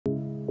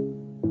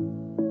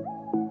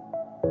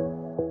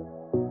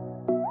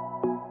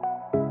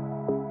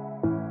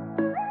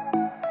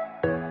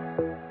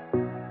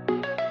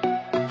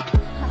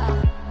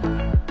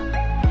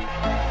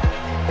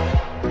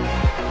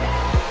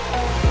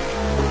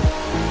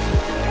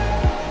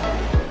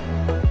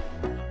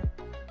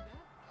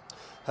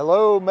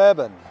Hello,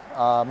 Mebane.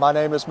 My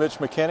name is Mitch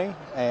McKinney,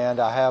 and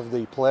I have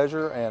the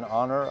pleasure and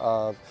honor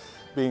of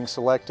being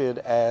selected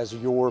as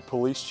your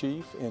police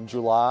chief in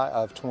July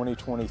of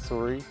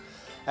 2023.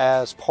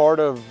 As part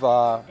of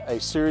a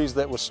series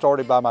that was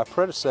started by my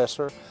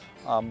predecessor,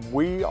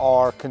 we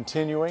are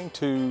continuing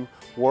to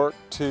work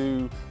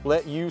to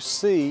let you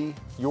see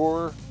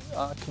your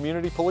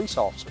community police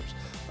officers.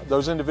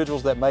 Those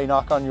individuals that may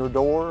knock on your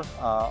door,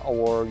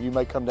 or you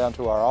may come down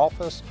to our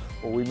office,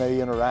 or we may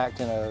interact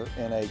in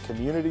a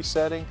community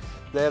setting,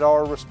 that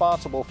are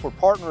responsible for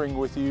partnering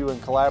with you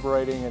and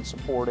collaborating and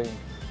supporting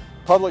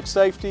public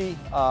safety,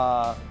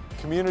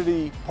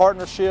 community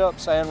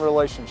partnerships and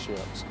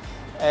relationships.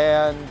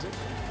 And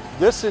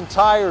this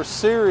entire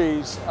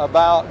series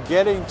about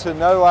getting to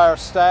know our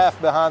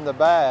staff behind the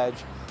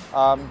badge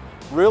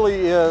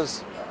really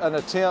is an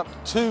attempt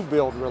to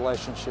build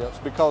relationships,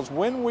 because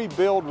when we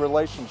build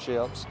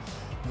relationships,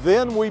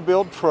 then we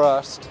build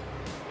trust,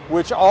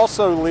 which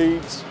also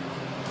leads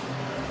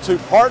to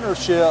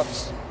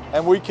partnerships,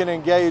 and we can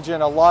engage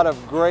in a lot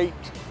of great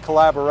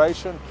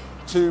collaboration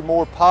to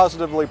more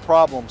positively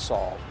problem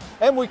solve.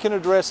 And we can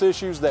address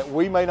issues that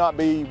we may not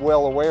be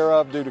well aware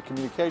of due to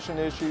communication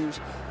issues,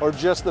 or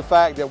just the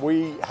fact that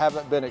we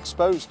haven't been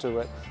exposed to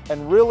it,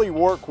 and really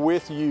work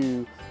with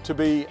you to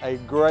be a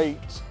great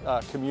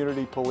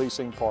community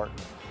policing partner.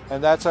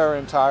 And that's our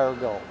entire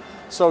goal.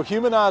 So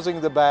humanizing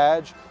the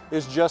badge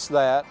is just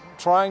that,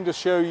 trying to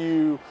show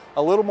you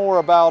a little more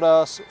about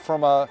us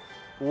from a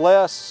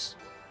less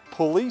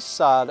police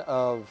side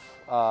of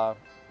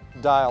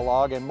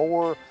dialogue and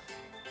more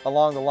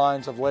along the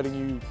lines of letting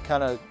you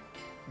kind of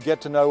get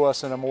to know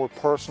us in a more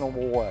personal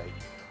way.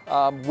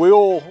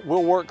 We'll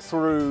work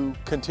through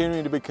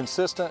continuing to be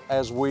consistent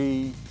as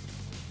we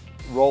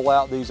roll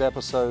out these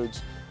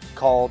episodes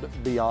called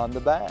Beyond the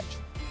Badge.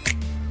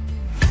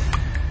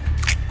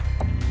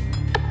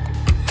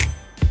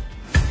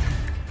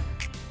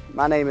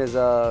 My name is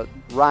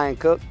Ryan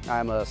Cook.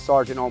 I'm a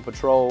sergeant on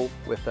patrol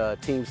with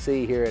Team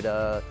C here at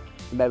the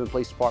Mebane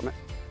Police Department.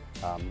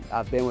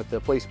 I've been with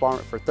the police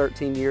department for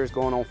 13 years,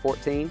 going on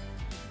 14.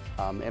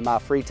 In my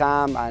free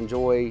time, I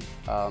enjoy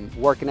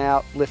working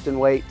out, lifting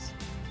weights,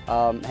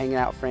 hanging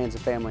out with friends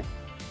and family.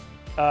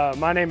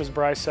 My name is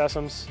𝒃𝒂𝒏𝒆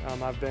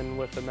𝑑𝑫. I've been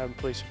with the Mebane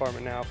Police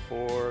Department now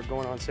for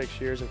going on 6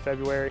 years in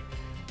February.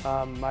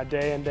 My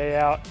day in, day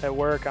out at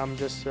work, I'm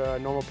just a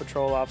normal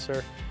patrol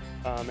officer,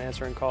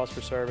 answering calls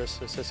for service,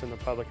 assisting the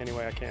public any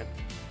way I can.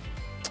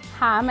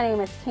 Hi, my name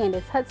is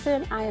Candace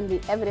Hudson. I am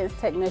the evidence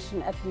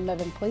technician at the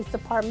Mebane Police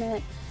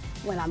Department.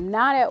 When I'm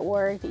not at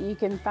work, you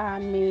can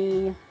find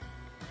me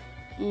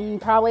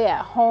probably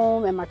at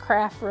home in my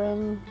craft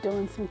room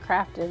doing some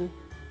crafting.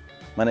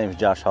 My name is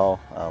Josh Hall.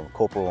 I'm a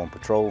corporal on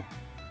patrol.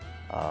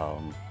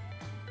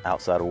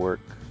 Outside of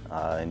work,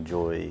 I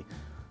enjoy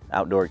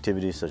outdoor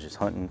activities such as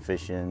hunting,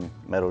 fishing,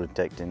 metal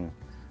detecting,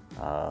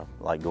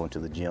 like going to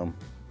the gym.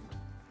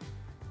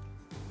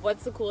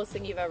 What's the coolest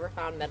thing you've ever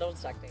found metal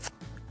detecting?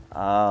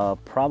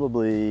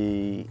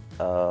 Probably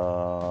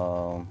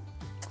a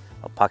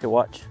pocket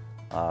watch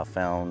I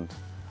found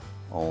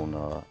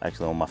on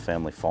actually on my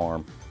family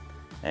farm,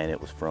 and it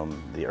was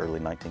from the early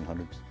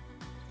 1900s.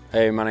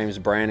 Hey, my name is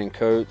Brandon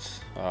Coates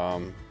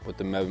with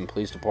the Mebane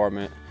Police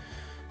Department.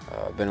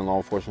 I've been in law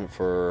enforcement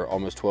for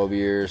almost 12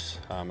 years.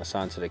 I'm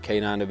assigned to the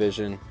K-9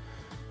 division.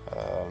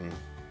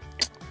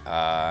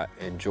 I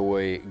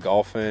enjoy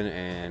golfing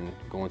and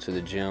going to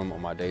the gym on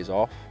my days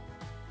off.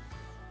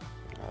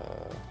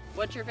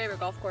 What's your favorite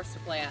golf course to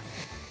play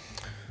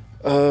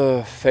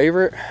at?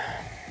 Favorite?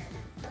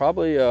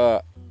 Probably,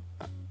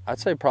 I'd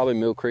say probably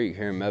Mill Creek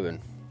here in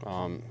Mebane.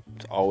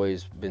 It's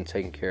always been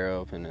taken care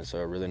of, and it's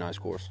a really nice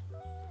course.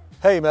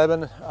 Hey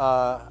Mebane,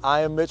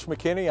 I am Mitch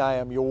McKinney. I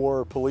am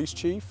your police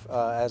chief,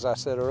 as I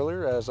said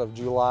earlier, as of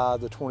July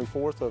the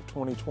 24th of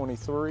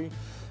 2023.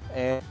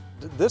 And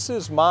this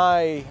is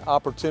my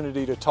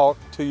opportunity to talk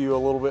to you a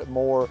little bit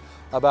more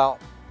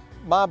about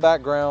my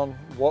background,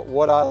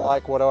 what I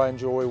like, what I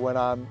enjoy when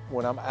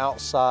I'm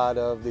outside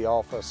of the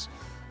office.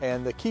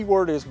 And the key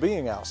word is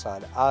being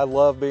outside. I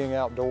love being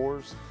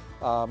outdoors.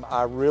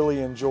 I really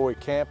enjoy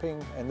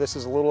camping, and this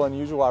is a little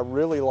unusual. I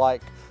really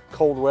like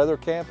cold weather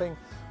camping.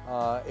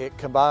 It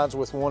combines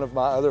with one of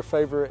my other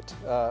favorite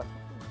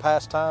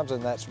pastimes,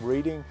 and that's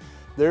reading.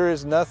 There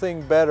is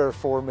nothing better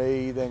for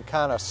me than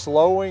kind of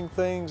slowing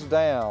things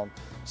down,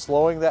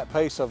 slowing that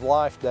pace of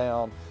life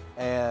down,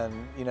 and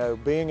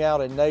being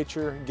out in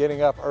nature,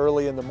 getting up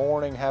early in the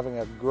morning, having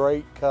a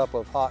great cup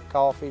of hot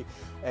coffee,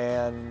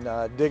 and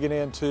digging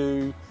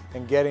into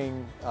and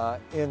getting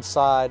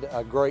inside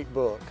a great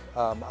book.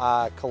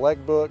 I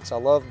collect books, I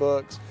love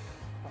books.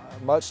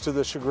 Much to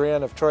the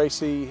chagrin of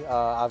Tracy,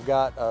 I've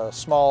got a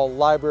small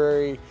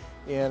library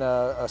in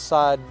a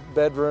side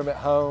bedroom at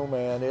home,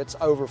 and it's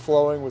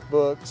overflowing with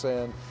books,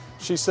 and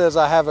she says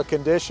I have a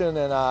condition,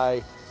 and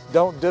I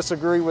don't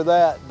disagree with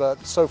that,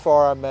 but so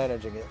far I'm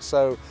managing it.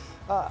 So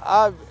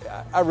I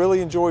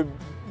really enjoy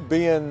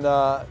being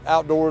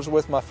outdoors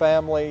with my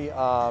family.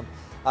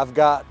 I've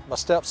got my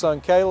stepson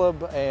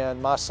Caleb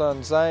and my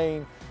son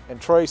Zane,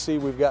 and Tracy.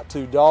 We've got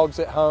 2 dogs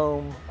at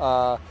home,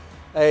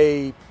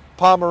 a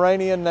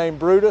Pomeranian named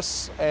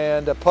Brutus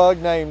and a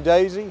pug named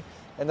Daisy,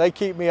 and they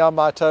keep me on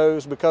my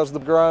toes because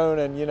they're grown,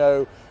 and you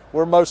know,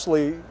 we're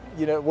mostly,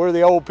 you know, we're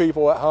the old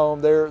people at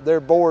home. They're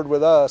bored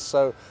with us,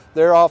 so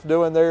they're off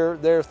doing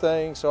their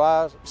thing. So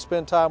I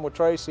spend time with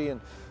Tracy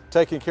and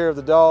taking care of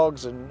the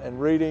dogs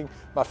and reading.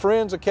 My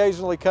friends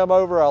occasionally come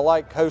over. I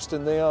like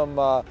hosting them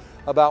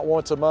about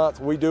once a month.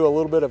 We do a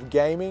little bit of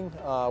gaming,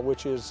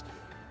 which is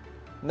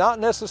not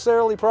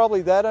necessarily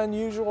probably that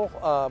unusual,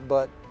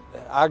 but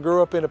I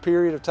grew up in a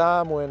period of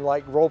time when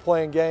like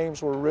role-playing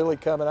games were really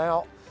coming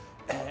out,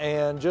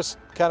 and just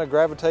kind of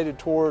gravitated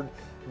toward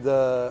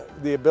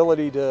the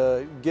ability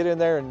to get in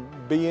there and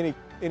be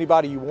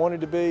anybody you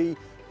wanted to be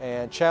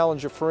and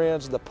challenge your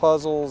friends, the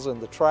puzzles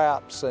and the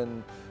traps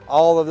and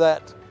all of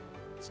that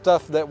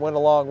stuff that went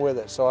along with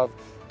it. So I've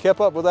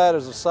kept up with that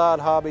as a side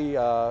hobby.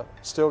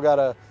 Still got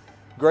a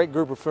great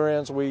group of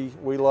friends. We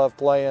love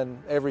playing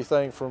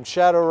everything from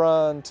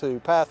Shadowrun to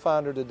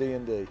Pathfinder to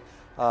D&D.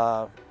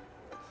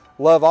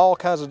 Love all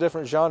kinds of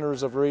different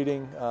genres of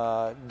reading.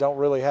 Don't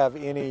really have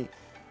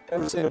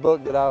never seen a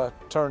book that I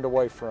turned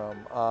away from.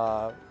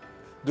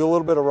 Do a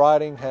little bit of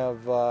writing,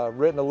 have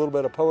written a little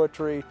bit of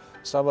poetry.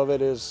 Some of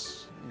it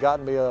has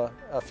gotten me a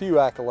few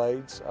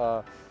accolades.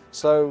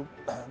 So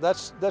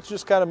that's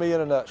just kind of me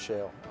in a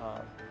nutshell.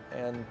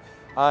 And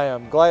I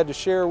am glad to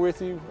share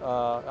with you.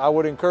 I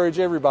would encourage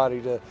everybody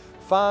to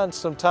find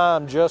some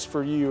time just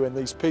for you in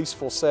these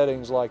peaceful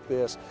settings like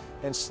this,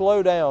 and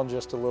slow down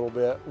just a little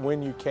bit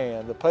when you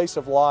can. The pace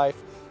of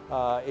life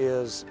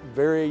is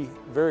very,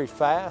 very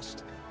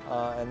fast,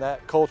 and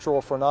that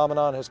cultural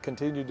phenomenon has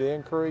continued to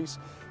increase.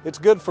 It's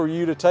good for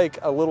you to take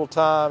a little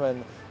time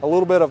and a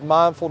little bit of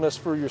mindfulness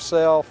for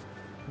yourself,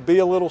 be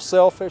a little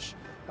selfish,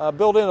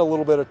 build in a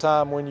little bit of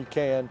time when you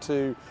can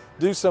to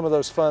do some of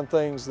those fun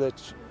things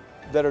that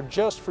are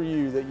just for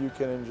you that you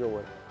can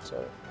enjoy.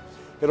 So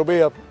it'll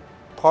be a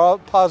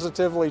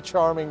positively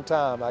charming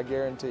time, I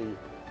guarantee you.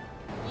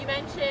 You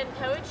mentioned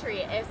poetry.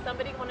 If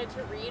somebody wanted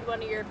to read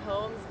one of your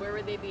poems, where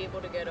would they be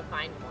able to go to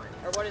find one?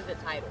 Or what is it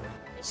titled?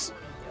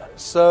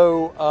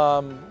 So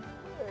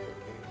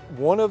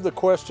one of the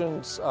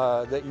questions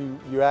that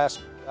you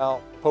asked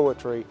about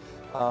poetry,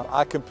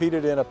 I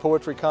competed in a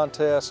poetry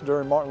contest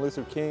during Martin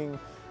Luther King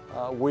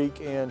week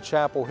in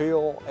Chapel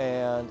Hill,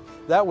 and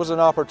that was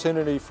an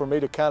opportunity for me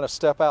to kind of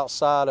step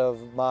outside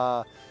of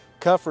my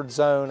comfort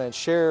zone and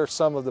share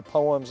some of the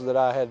poems that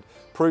I had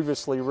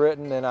previously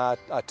written, and I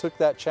took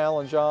that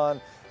challenge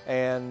on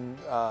and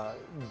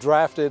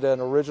drafted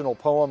an original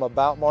poem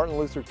about Martin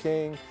Luther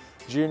King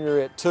Jr.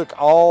 It took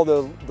all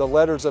the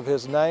letters of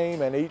his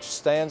name, and each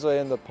stanza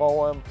in the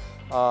poem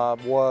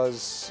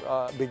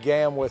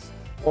began with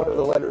one of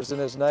the letters in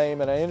his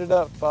name, and I ended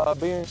up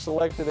being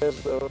selected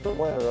as the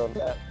winner of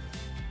that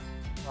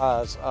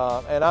prize.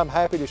 And I'm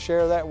happy to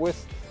share that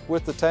with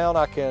the town.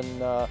 I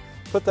can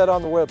put that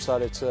on the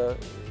website.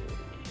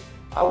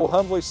 I will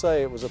humbly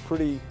say it was a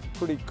pretty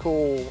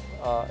cool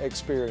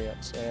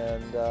experience,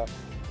 and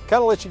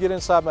kind of let you get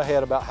inside my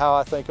head about how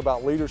I think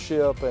about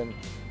leadership and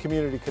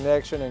community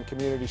connection and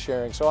community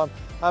sharing. So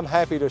I'm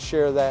happy to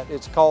share that.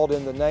 It's called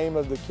In the Name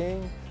of the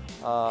King,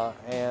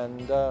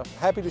 and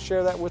happy to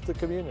share that with the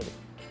community.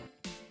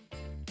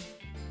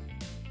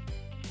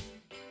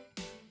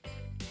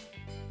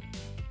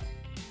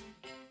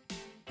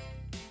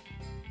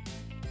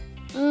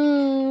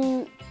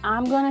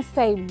 I'm gonna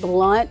say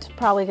blunt,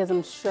 probably because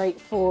I'm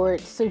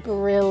straightforward, super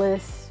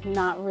realist,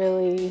 not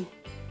really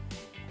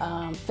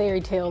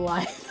fairy tale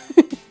life.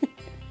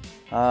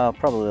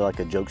 Probably like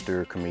a jokester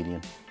or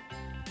comedian.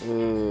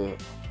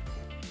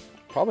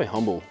 Probably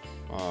humble.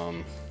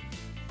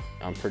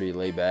 I'm pretty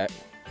laid back.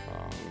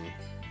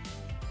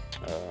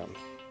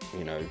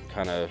 You know,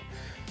 kind of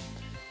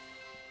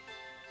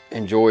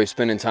enjoy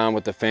spending time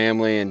with the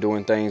family and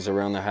doing things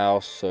around the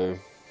house. So,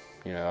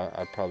 you know,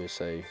 I'd probably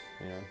say,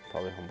 you know,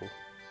 probably humble.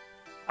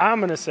 I'm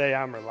gonna say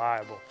I'm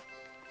reliable.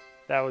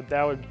 That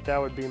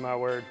would be my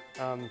word.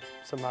 Some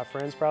of my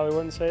friends probably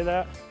wouldn't say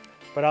that,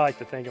 but I like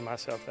to think of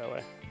myself that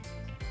way.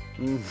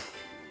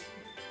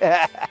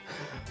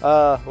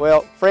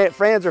 Well,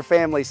 friends or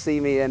family see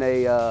me in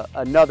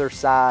another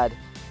side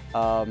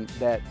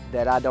that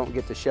I don't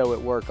get to show at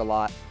work a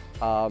lot.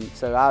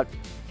 So I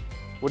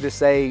would just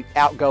say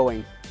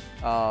outgoing.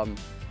 You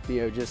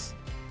know, just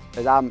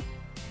because I'm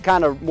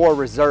kind of more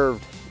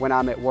reserved when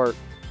I'm at work,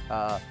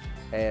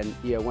 and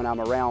you know, when I'm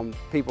around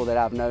people that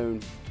I've known,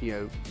 you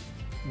know,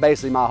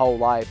 basically my whole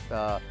life,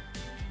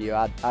 you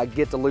know, I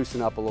get to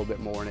loosen up a little bit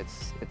more, and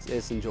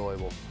it's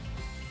enjoyable.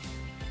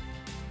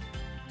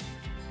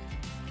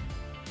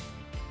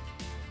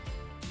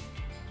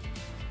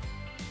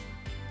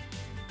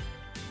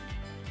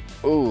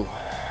 Ooh,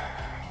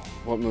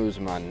 what moves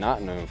am I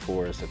not known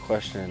for is the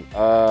question.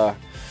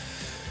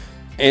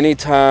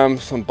 Anytime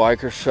some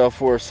biker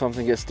shuffle or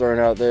something gets thrown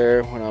out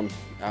there when I'm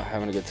out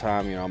having a good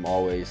time, you know, I'm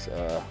always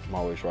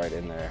right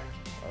in there.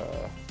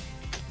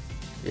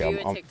 Yeah, Are you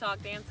a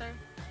TikTok dancer?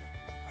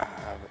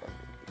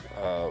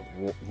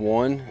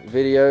 One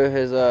video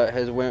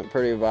has went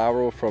pretty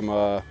viral from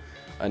a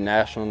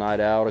national night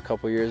out a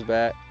couple years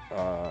back.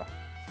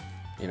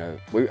 You know,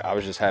 I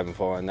was just having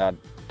fun. I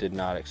did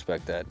not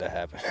expect that to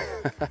happen.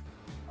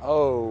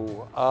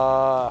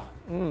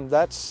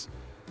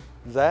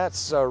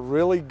 That's a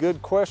really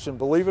good question.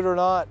 Believe it or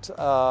not,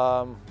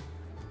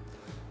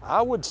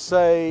 I would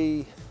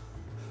say,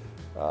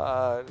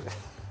 I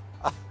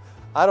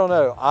don't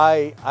know.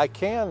 I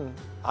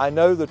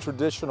know the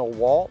traditional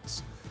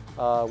waltz,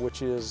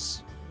 which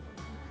is,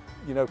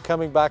 you know,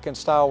 coming back in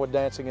style with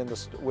Dancing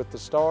with the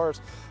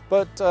Stars.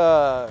 But,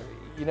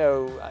 you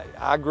know,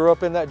 I grew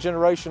up in that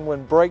generation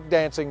when break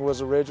dancing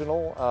was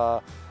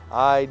original.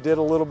 I did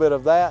a little bit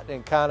of that,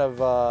 and kind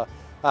of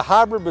a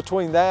hybrid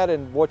between that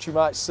and what you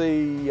might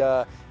see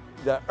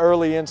the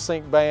early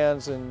NSYNC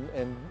bands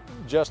and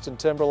Justin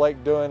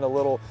Timberlake doing a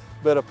little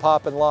bit of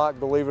pop and lock.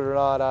 Believe it or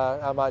not,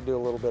 I might do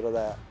a little bit of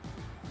that.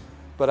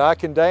 But I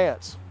can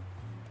dance.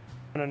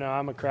 I don't know,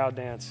 I'm a crowd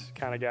dance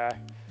kind of guy.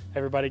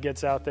 Everybody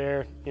gets out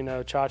there, you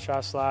know,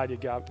 cha-cha slide,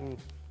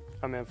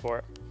 I'm in for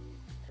it.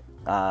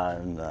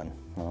 I'm done.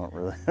 I don't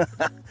really, I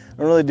don't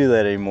really do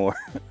that anymore.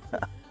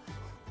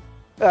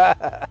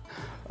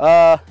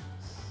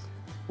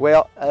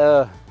 We'll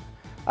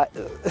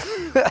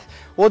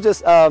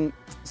just,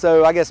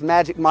 so I guess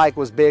Magic Mike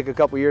was big a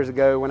couple years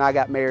ago when I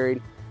got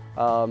married.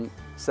 At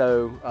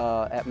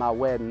my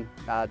wedding,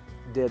 I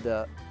did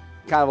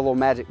kind of a little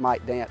Magic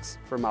Mike dance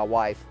for my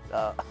wife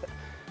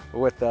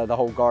with the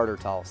whole garter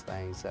toss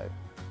thing. So.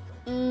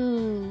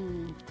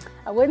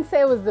 I wouldn't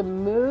say it was the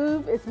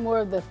move, it's more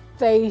of the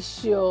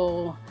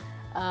facial,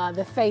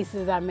 the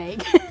faces I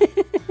make.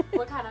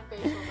 What kind of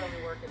facials are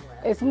we working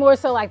with? It's more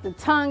so like the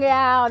tongue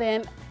out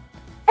and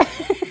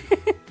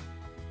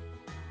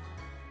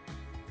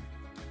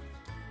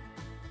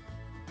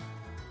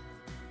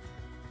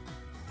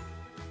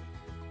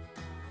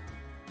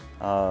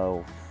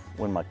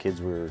When my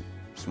kids were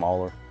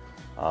smaller,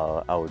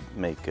 I would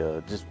make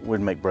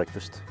we'd make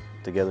breakfast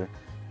together,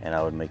 and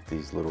I would make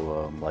these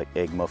little like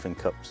egg muffin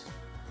cups.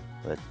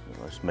 That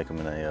just make them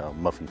in a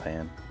muffin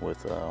pan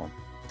with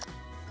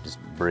just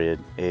bread,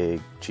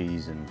 egg,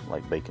 cheese, and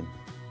like bacon.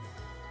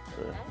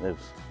 So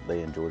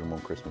they enjoyed them on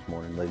Christmas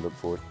morning. They looked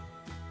for it.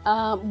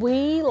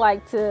 We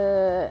like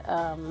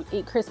to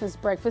eat Christmas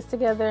breakfast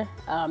together,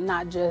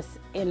 not just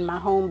in my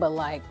home, but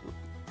like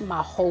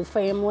my whole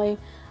family.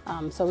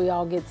 So we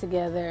all get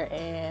together,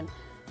 and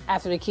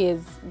after the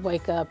kids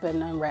wake up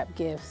and unwrap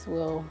gifts,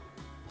 we'll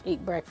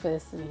eat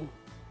breakfast. And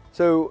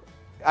so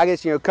I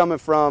guess, you know, coming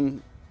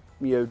from,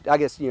 you know, I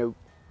guess, you know,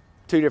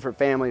 two different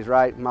families,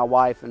 right? My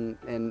wife and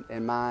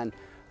mine.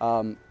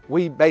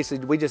 We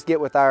just get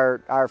with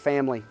our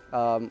family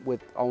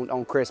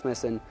on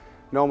Christmas, and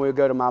normally we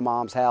go to my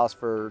mom's house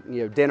for,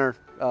 you know, dinner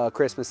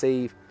Christmas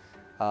Eve,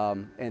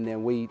 and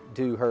then we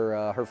do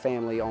her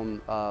family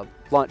on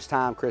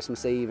lunchtime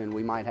Christmas Eve, and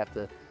we might have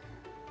to,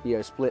 you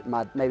know, split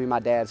maybe my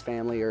dad's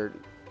family or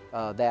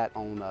that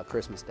on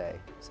Christmas Day.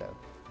 So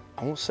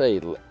I won't say,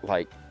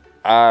 like,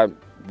 I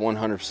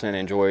 100%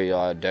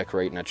 enjoy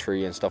decorating a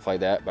tree and stuff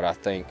like that, but I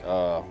think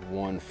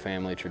one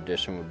family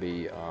tradition would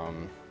be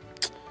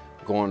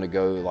going to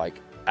go like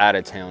out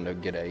of town to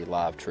get a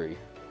live tree.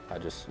 I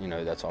just, you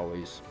know, that's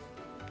always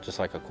just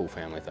like a cool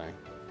family thing.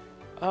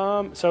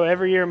 So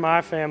every year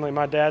my family,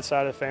 my dad's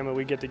side of the family,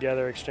 we get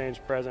together, exchange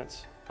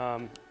presents,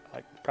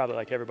 probably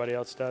like everybody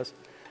else does.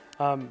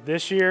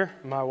 This year,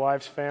 my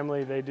wife's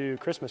family, they do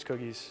Christmas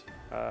cookies,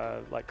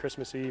 like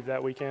Christmas Eve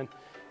that weekend.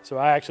 So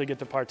I actually get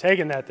to partake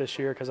in that this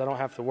year because I don't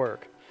have to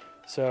work.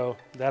 So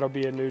that'll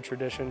be a new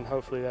tradition.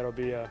 Hopefully that'll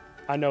be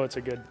I know it's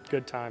a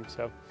good time,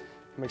 so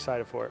I'm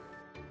excited for it.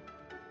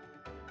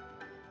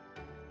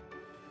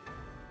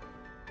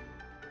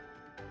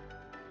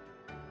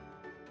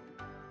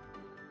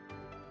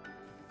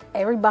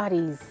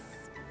 everybody's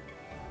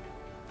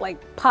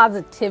like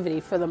positivity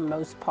for the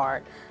most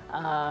part.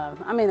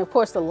 I mean, of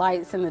course, the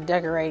lights and the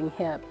decorating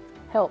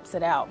helps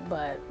it out,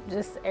 but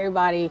just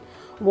everybody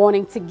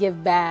wanting to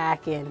give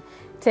back and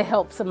to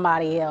help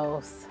somebody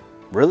else.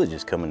 Really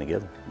just coming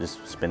together,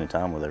 just spending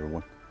time with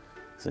everyone.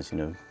 Since, you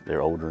know,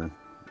 they're older,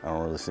 I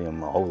don't really see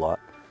them a whole lot,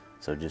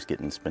 so just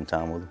getting to spend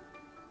time with them.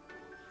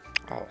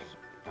 Oh,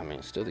 I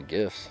mean, still the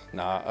gifts.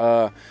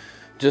 Nah,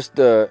 just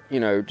the, you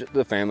know, just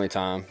the family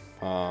time.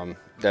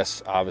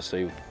 That's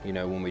obviously, you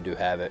know, when we do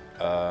have it.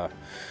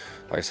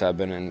 Like I said, I've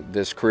been in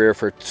this career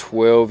for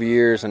 12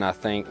 years, and I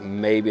think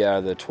maybe out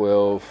of the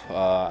 12,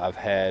 I've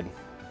had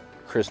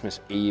Christmas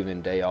Eve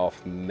and day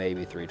off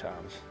maybe 3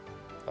 times.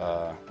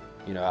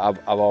 You know,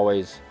 I've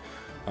always,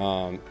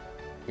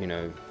 you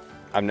know,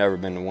 I've never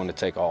been the one to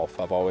take off.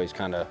 I've always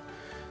kind of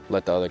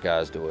let the other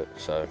guys do it,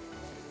 so,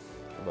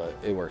 but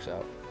it works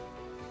out.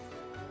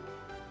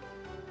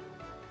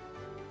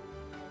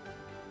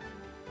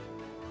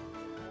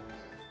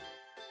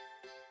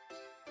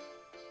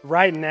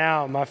 Right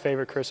now, my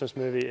favorite Christmas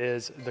movie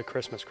is The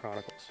Christmas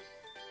Chronicles.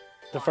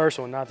 The first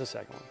one, not the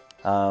second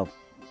one.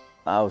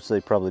 I would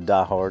say probably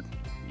Die Hard,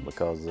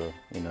 because,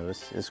 you know,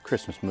 it's a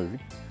Christmas movie.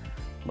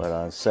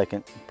 But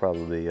second,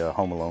 probably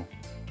Home Alone.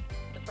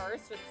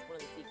 first or one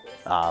of the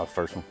sequels?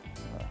 First one.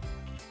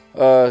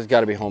 It's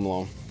got to be Home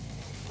Alone.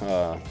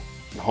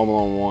 Home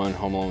Alone 1,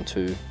 Home Alone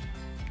 2.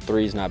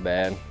 3 is not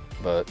bad,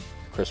 but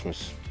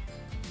Christmas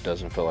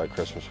doesn't feel like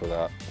Christmas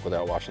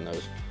without watching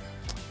those.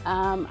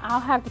 I'll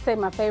have to say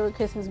my favorite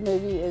Christmas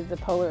movie is The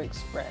Polar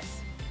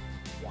Express.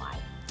 Why?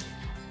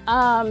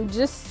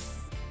 Just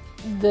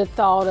the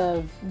thought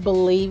of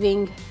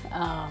believing,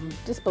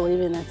 just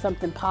believing in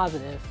something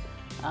positive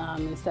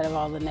instead of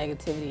all the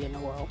negativity in the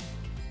world.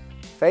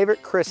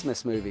 Favorite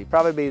Christmas movie?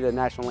 Probably be the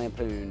National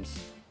Lampoon's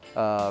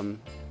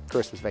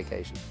Christmas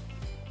Vacation.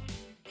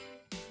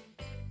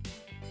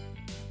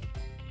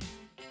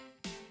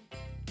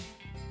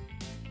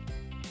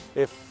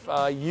 If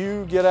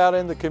you get out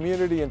in the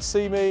community and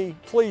see me,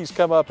 please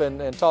come up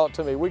and talk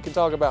to me. We can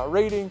talk about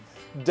reading,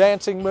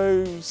 dancing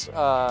moves,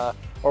 or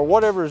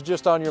whatever is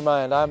just on your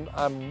mind.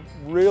 I'm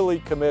really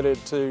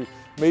committed to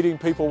meeting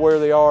people where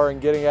they are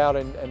and getting out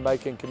and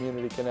making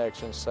community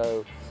connections.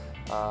 So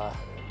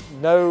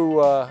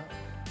no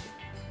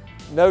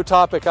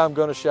topic I'm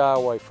going to shy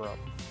away from.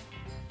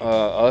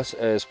 Us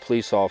as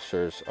police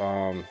officers,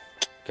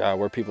 God,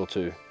 we're people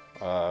too.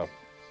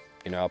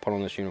 You know, I put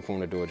on this uniform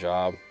to do a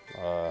job,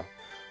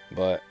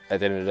 but at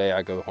the end of the day,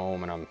 I go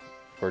home and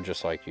we're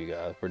just like you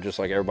guys. We're just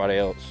like everybody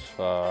else.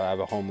 I have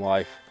a home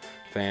life,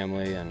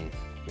 family, and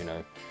you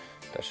know,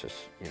 that's just,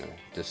 you know,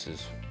 this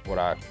is what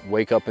I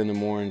wake up in the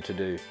morning to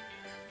do.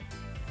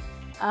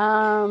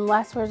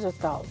 Last words or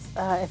thoughts?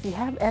 If you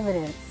have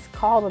evidence,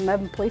 call the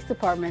Mebane Police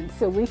Department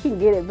so we can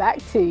get it back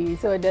to you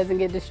so it doesn't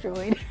get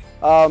destroyed.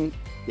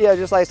 Yeah,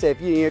 just like I said,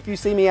 if you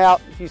see me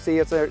out, if you see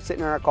us there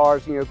sitting in our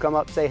cars, you know, come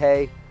up, say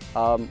hey.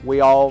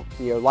 We all,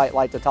 you know,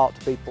 like to talk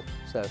to people.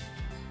 So.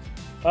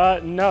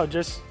 No,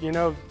 just, you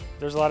know,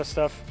 there's a lot of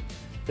stuff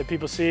that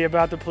people see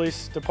about the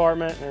police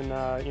department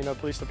and you know,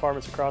 police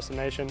departments across the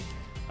nation.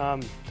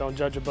 Don't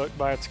judge a book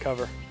by its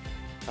cover.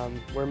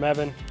 We're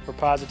Mebane. We're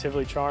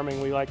positively charming.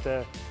 We like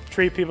to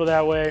treat people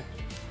that way.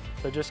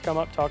 So just come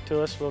up, talk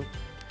to us. We'll,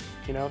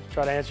 you know,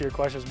 try to answer your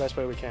questions the best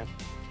way we can.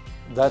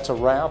 That's a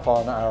wrap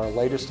on our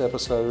latest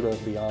episode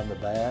of Beyond the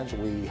Badge.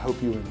 We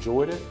hope you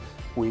enjoyed it.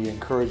 We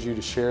encourage you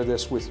to share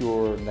this with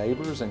your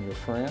neighbors and your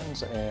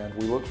friends, and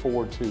we look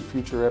forward to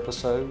future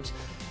episodes,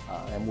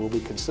 and we'll be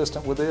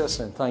consistent with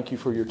this, and thank you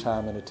for your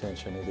time and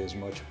attention. It is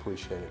much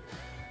appreciated.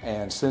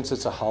 And since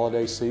it's a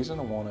holiday season,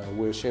 I want to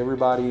wish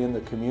everybody in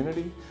the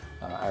community,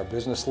 our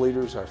business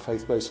leaders, our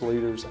faith-based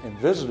leaders, and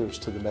visitors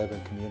to the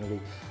Mebane community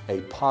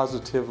a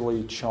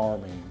positively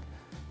charming,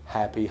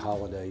 happy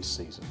holiday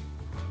season.